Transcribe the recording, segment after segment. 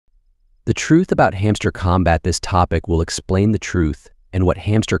The truth about Hamster Kombat. This topic will explain the truth and what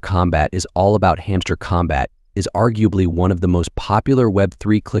Hamster Kombat is all about. Hamster Kombat is arguably one of the most popular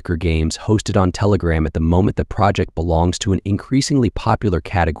Web3 clicker games hosted on Telegram at the moment. The project belongs to an increasingly popular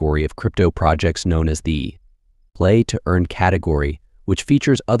category of crypto projects known as the play-to-earn category, which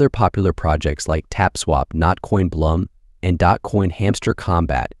features other popular projects like TapSwap, Notcoin, Blum, and Dotcoin. Hamster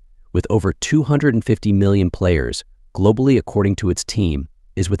Kombat, with over 250 million players globally according to its team,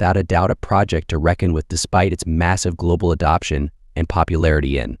 is without a doubt a project to reckon with despite its massive global adoption and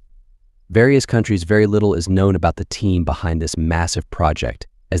popularity in various countries. Very little is known about the team behind this massive project,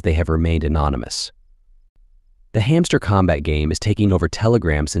 as they have remained anonymous. The Hamster Kombat game is taking over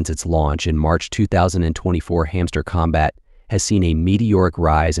Telegram since its launch in March 2024. Hamster Kombat has seen a meteoric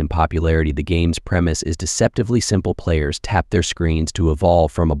rise in popularity. The game's premise is deceptively simple. Players tap their screens to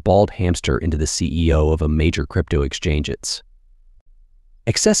evolve from a bald hamster into the CEO of a major crypto exchange. Its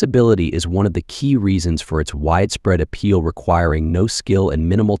accessibility is one of the key reasons for its widespread appeal, requiring no skill and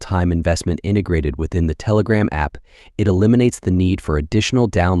minimal time investment. Integrated within the Telegram app, it eliminates the need for additional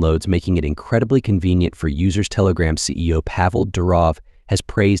downloads, making it incredibly convenient for users. Telegram CEO Pavel Durov has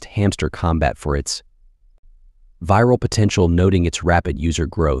praised Hamster Kombat for its viral potential, noting its rapid user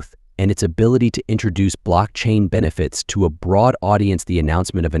growth and its ability to introduce blockchain benefits to a broad audience. The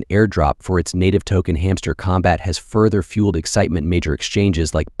announcement of an airdrop for its native token Hamster Kombat has further fueled excitement. Major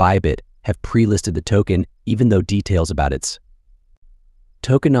exchanges like Bybit have pre-listed the token, even though details about its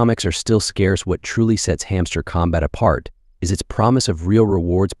tokenomics are still scarce. What truly sets Hamster Kombat apart is its promise of real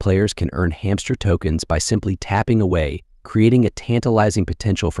rewards. Players can earn hamster tokens by simply tapping away, creating a tantalizing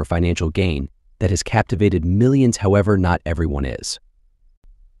potential for financial gain that has captivated millions. However, not everyone is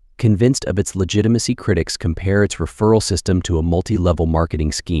convinced of its legitimacy. Critics compare its referral system to a multi-level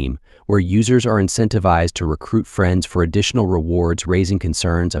marketing scheme where users are incentivized to recruit friends for additional rewards, raising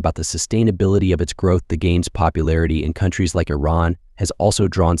concerns about the sustainability of its growth. The game's popularity in countries like Iran has also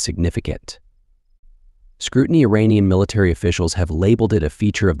drawn significant scrutiny. Iranian military officials have labeled it a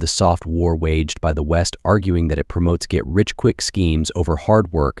feature of the soft war waged by the West, arguing that it promotes get-rich-quick schemes over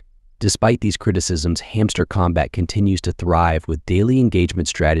hard work. Despite these criticisms, Hamster Kombat continues to thrive with daily engagement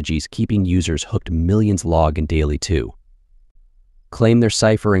strategies keeping users hooked. Millions log in daily to claim their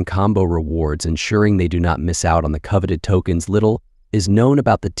cipher and combo rewards, ensuring they do not miss out on the coveted tokens. Little is known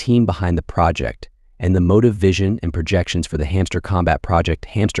about the team behind the project and the motive, vision, and projections for the Hamster Kombat project.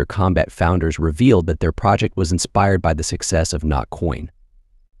 Hamster Kombat founders revealed that their project was inspired by the success of Notcoin,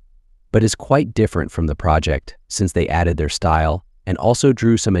 but is quite different from the project since they added their style and also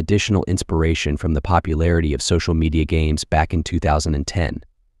drew some additional inspiration from the popularity of social media games back in 2010.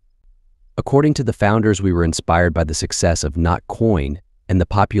 According to the founders, we were inspired by the success of Notcoin and the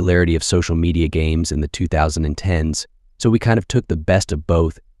popularity of social media games in the 2010s, so we kind of took the best of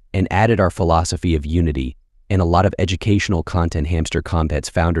both and added our philosophy of unity and a lot of educational content. Hamster Kombat's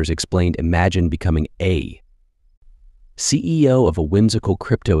founders explained, imagine becoming a CEO of a whimsical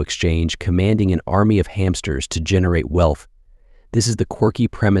crypto exchange, commanding an army of hamsters to generate wealth. This is the quirky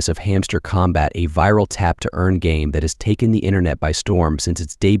premise of Hamster Kombat, a viral tap-to-earn game that has taken the internet by storm. Since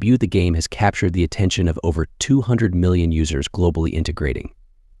its debut, the game has captured the attention of over 200 million users globally, integrating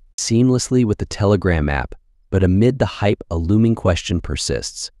seamlessly with the Telegram app. But amid the hype, a looming question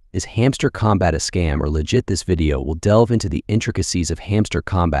persists. Is Hamster Kombat a scam or legit? This video will delve into the intricacies of Hamster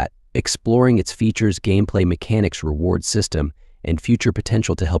Kombat, exploring its features, gameplay mechanics, reward system, and future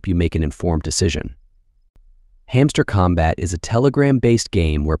potential to help you make an informed decision. Hamster Kombat is a Telegram-based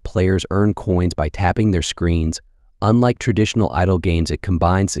game where players earn coins by tapping their screens. Unlike traditional idle games, it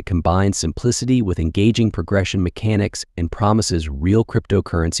combines simplicity with engaging progression mechanics and promises real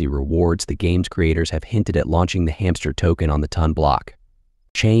cryptocurrency rewards. The game's creators have hinted at launching the Hamster token on the Ton block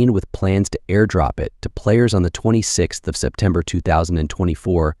chain, with plans to airdrop it to players on the 26th of September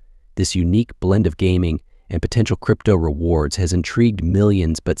 2024. This unique blend of gaming and potential crypto rewards has intrigued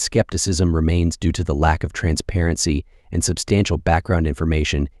millions, but skepticism remains due to the lack of transparency and substantial background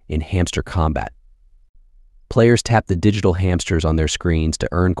information in Hamster Kombat. Players tap the digital hamsters on their screens to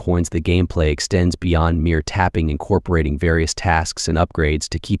earn coins. The gameplay extends beyond mere tapping, incorporating various tasks and upgrades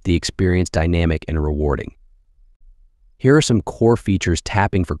to keep the experience dynamic and rewarding. Here are some core features.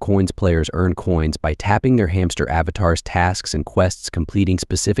 Tapping for coins. Players earn coins by tapping their hamster avatars. Tasks and quests. Completing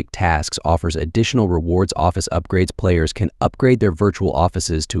specific tasks offers additional rewards. Office upgrades. Players can upgrade their virtual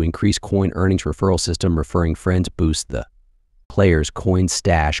offices to increase coin earnings. Referral system. Referring friends boost the player's coin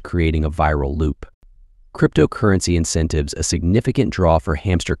stash, creating a viral loop. Cryptocurrency incentives. A significant draw for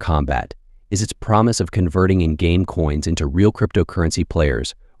Hamster Kombat is its promise of converting in-game coins into real cryptocurrency.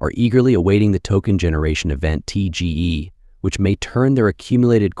 Players are eagerly awaiting the token generation event TGE, which may turn their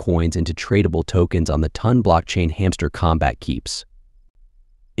accumulated coins into tradable tokens on the Ton blockchain Hamster Kombat keeps.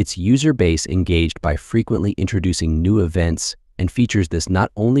 Its user base, engaged by frequently introducing new events and features, this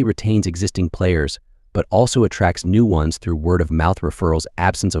not only retains existing players, but also attracts new ones through word-of-mouth referrals.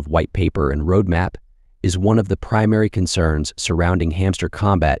 Absence of white paper and roadmap is one of the primary concerns surrounding Hamster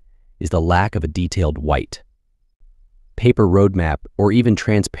Kombat, is the lack of a detailed white paper roadmap or even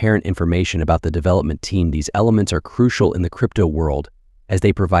transparent information about the development team. These elements are crucial in the crypto world as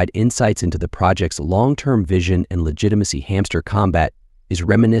they provide insights into the project's long-term vision and legitimacy. Hamster Kombat is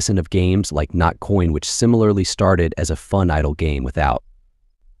reminiscent of games like Notcoin, which similarly started as a fun idle game without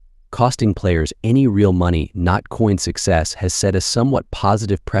costing players any real money. Notcoin's success has set a somewhat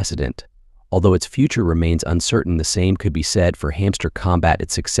positive precedent. Although its future remains uncertain, the same could be said for Hamster Kombat.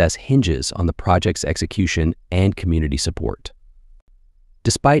 Its success hinges on the project's execution and community support.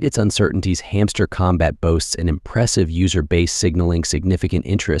 Despite its uncertainties, Hamster Kombat boasts an impressive user base, signaling significant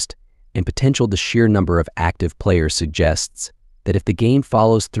interest and potential. The sheer number of active players suggests that if the game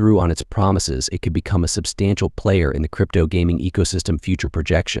follows through on its promises, it could become a substantial player in the crypto gaming ecosystem. Future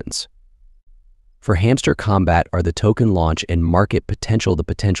projections for Hamster Kombat are the token launch and market potential. The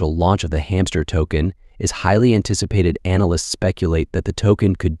potential launch of the Hamster token is highly anticipated. Analysts speculate that the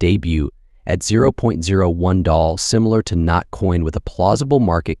token could debut at $0.01, similar to Notcoin, with a plausible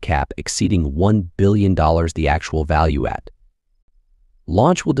market cap exceeding $1 billion. The actual value at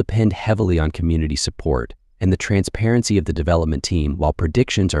launch will depend heavily on community support and the transparency of the development team. While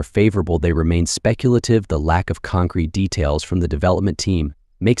predictions are favorable, they remain speculative. The lack of concrete details from the development team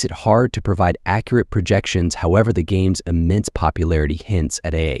makes it hard to provide accurate projections. However, the game's immense popularity hints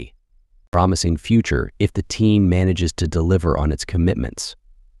at a promising future if the team manages to deliver on its commitments.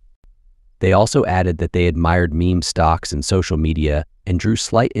 They also added that they admired meme stocks and social media and drew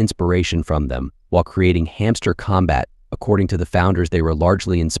slight inspiration from them while creating Hamster Kombat. According to the founders, they were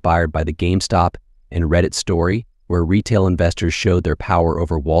largely inspired by the GameStop and Reddit story, where retail investors showed their power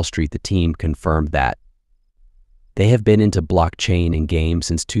over Wall Street. The team confirmed that they have been into blockchain and games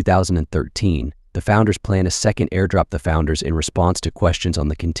since 2013. The founders plan a second airdrop. The founders, in response to questions on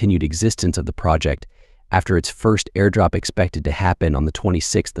the continued existence of the project after its first airdrop expected to happen on the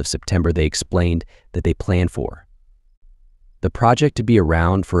 26th of September, they explained that they plan for the project to be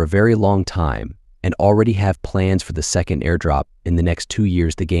around for a very long time and already have plans for the second airdrop in the next 2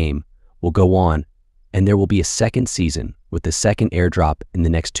 years. The game will go on, and there will be a second season with the second airdrop in the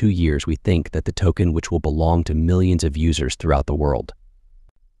next 2 years. We think that the token, which will belong to millions of users throughout the world,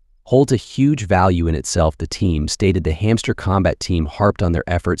 holds a huge value in itself. The team stated. The Hamster Kombat team harped on their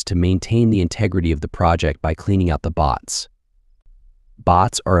efforts to maintain the integrity of the project by cleaning out the bots.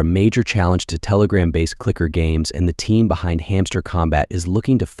 Bots are a major challenge to Telegram-based clicker games, and the team behind Hamster Kombat is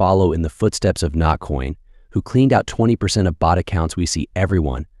looking to follow in the footsteps of Notcoin, who cleaned out 20% of bot accounts. We see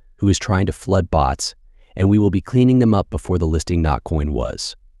everyone who is trying to flood bots, and we will be cleaning them up before the listing. Notcoin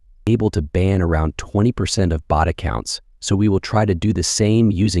was able to ban around 20% of bot accounts, so we will try to do the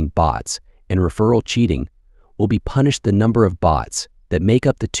same using bots, and referral cheating will be punished. The number of bots that make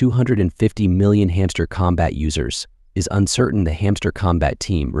up the 250 million Hamster Kombat users is uncertain. The Hamster Kombat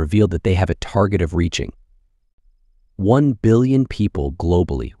team revealed that they have a target of reaching 1 billion people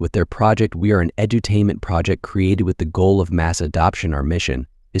globally with their project. We are an edutainment project created with the goal of mass adoption. Our mission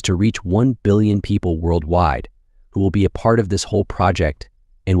is to reach 1 billion people worldwide who will be a part of this whole project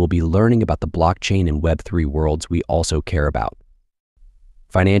and will be learning about the blockchain and Web3 worlds. We also care about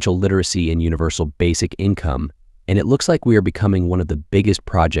financial literacy and universal basic income, and it looks like we are becoming one of the biggest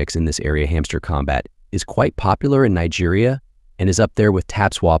projects in this area. Hamster Kombat is quite popular in Nigeria and is up there with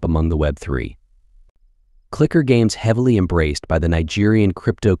TapSwap among the Web3 clicker games heavily embraced by the Nigerian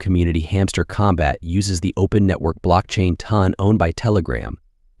crypto community. Hamster Kombat uses the open network blockchain Ton, owned by Telegram,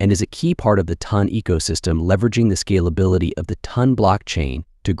 and is a key part of the Ton ecosystem, leveraging the scalability of the Ton blockchain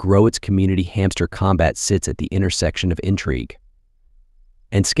to grow its community. Hamster Kombat sits at the intersection of intrigue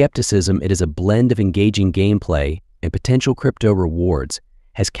and skepticism. It is a blend of engaging gameplay and potential crypto rewards,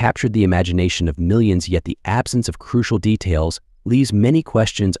 has captured the imagination of millions, yet the absence of crucial details leaves many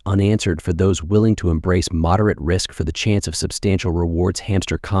questions unanswered for those willing to embrace moderate risk for the chance of substantial rewards.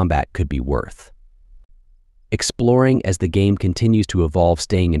 Hamster Kombat could be worth exploring as the game continues to evolve.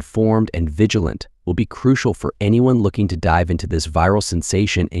 Staying informed and vigilant will be crucial for anyone looking to dive into this viral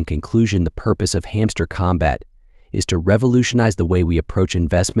sensation. In conclusion, the purpose of Hamster Kombat is to revolutionize the way we approach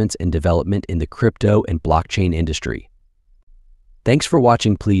investments and development in the crypto and blockchain industry. Thanks for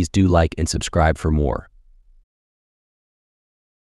watching. Please do like and subscribe for more.